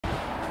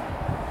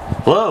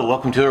Hello,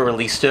 welcome to a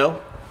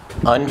ReLISTO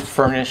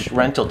unfurnished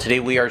rental.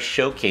 Today we are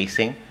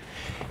showcasing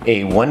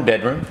a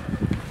one-bedroom,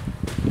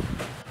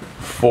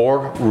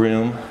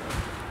 4-room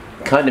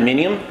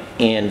condominium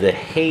in the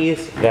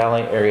Hayes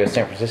Valley area of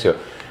San Francisco.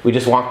 We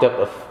just walked up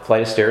a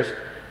flight of stairs.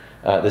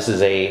 This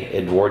is a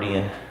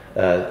Edwardian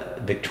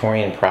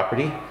Victorian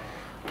property.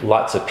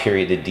 Lots of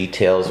period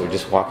details. We're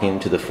just walking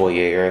into the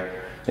foyer area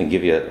and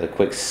give you a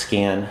quick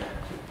scan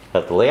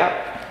of the layout.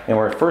 And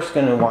we're first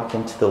going to walk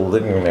into the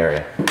living room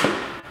area.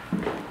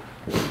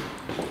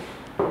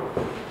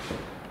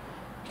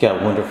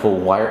 Got a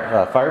wonderful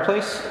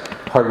fireplace,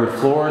 hardwood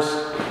floors,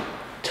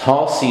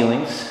 tall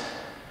ceilings,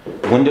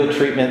 window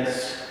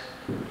treatments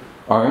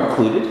are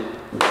included,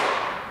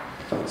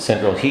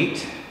 central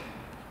heat,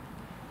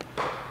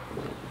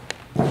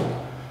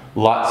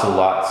 lots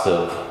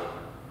of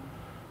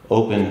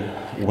open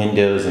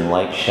windows and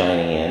light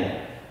shining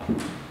in.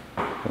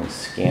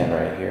 Scan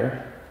right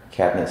here,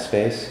 cabinet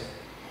space.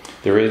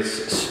 There is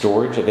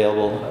storage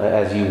available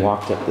as you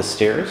walked up the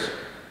stairs.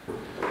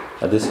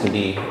 This can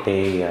be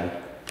a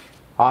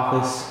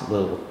office,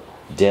 little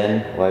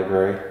den,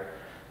 library.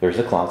 There's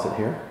a closet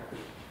here.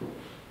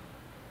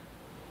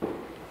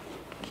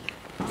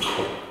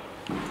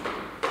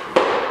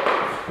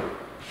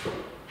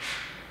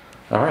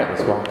 All right,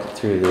 let's walk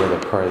through the other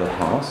part of the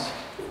house.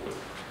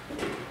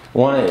 I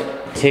want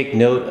to take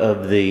note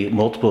of the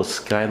multiple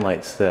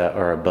skylights that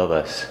are above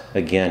us.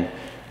 Again,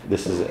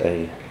 this is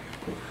a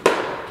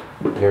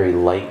very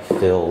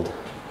light-filled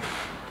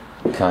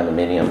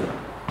condominium.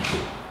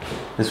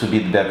 This would be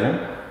the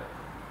bedroom.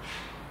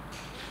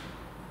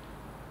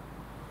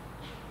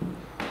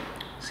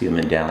 See a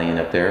medallion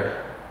up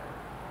there.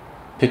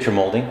 Picture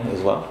molding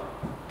as well.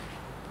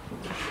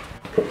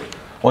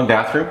 One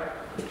bathroom.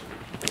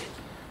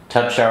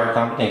 Tub shower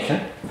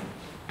combination.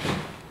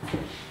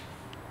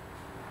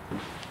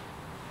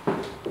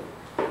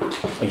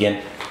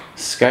 Again,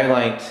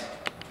 skylight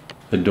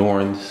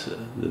adorns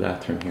the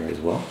bathroom here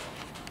as well.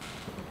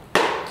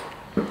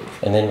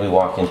 And then we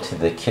walk into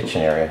the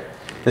kitchen area.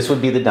 This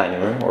would be the dining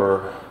room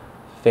or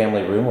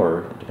family room,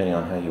 or depending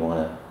on how you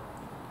want to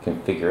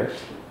configure it.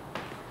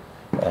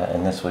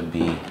 And this would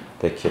be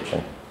the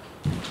kitchen.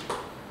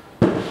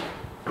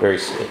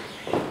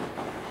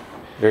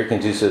 Very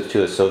conducive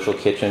to a social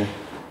kitchen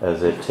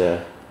as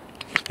it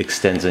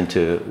extends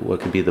into what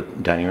could be the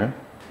dining room.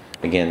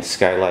 Again,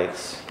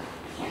 skylights,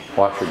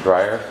 washer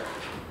dryer,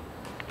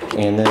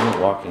 and then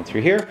walking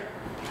through here,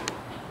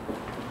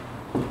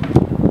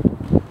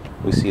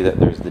 we see that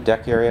there's the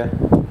deck area,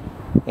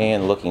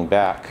 and looking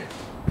back,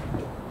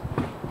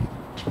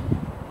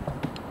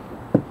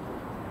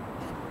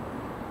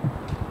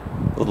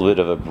 a little bit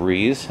of a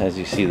breeze as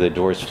you see the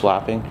doors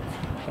flapping.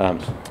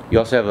 You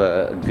also have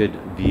a good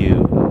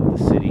view of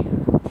the city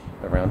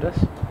around us.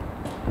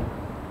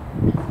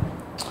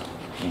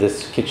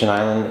 This kitchen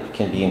island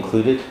can be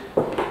included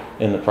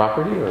in the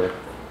property or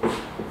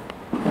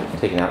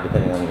taken out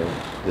depending on your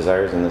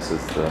desires, and this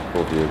is the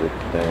full view of the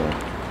dining room.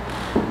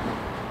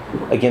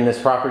 Again, this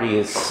property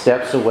is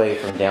steps away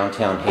from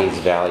downtown Hayes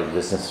Valley, the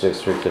business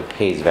district of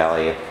Hayes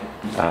Valley.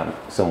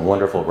 Some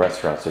wonderful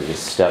restaurants are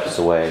just steps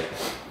away.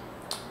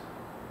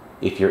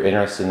 If you're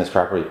interested in this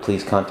property,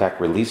 please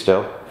contact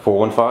ReLISTO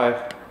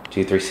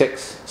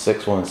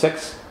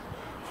 415-236-6116,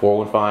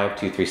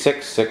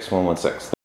 415-236-6116.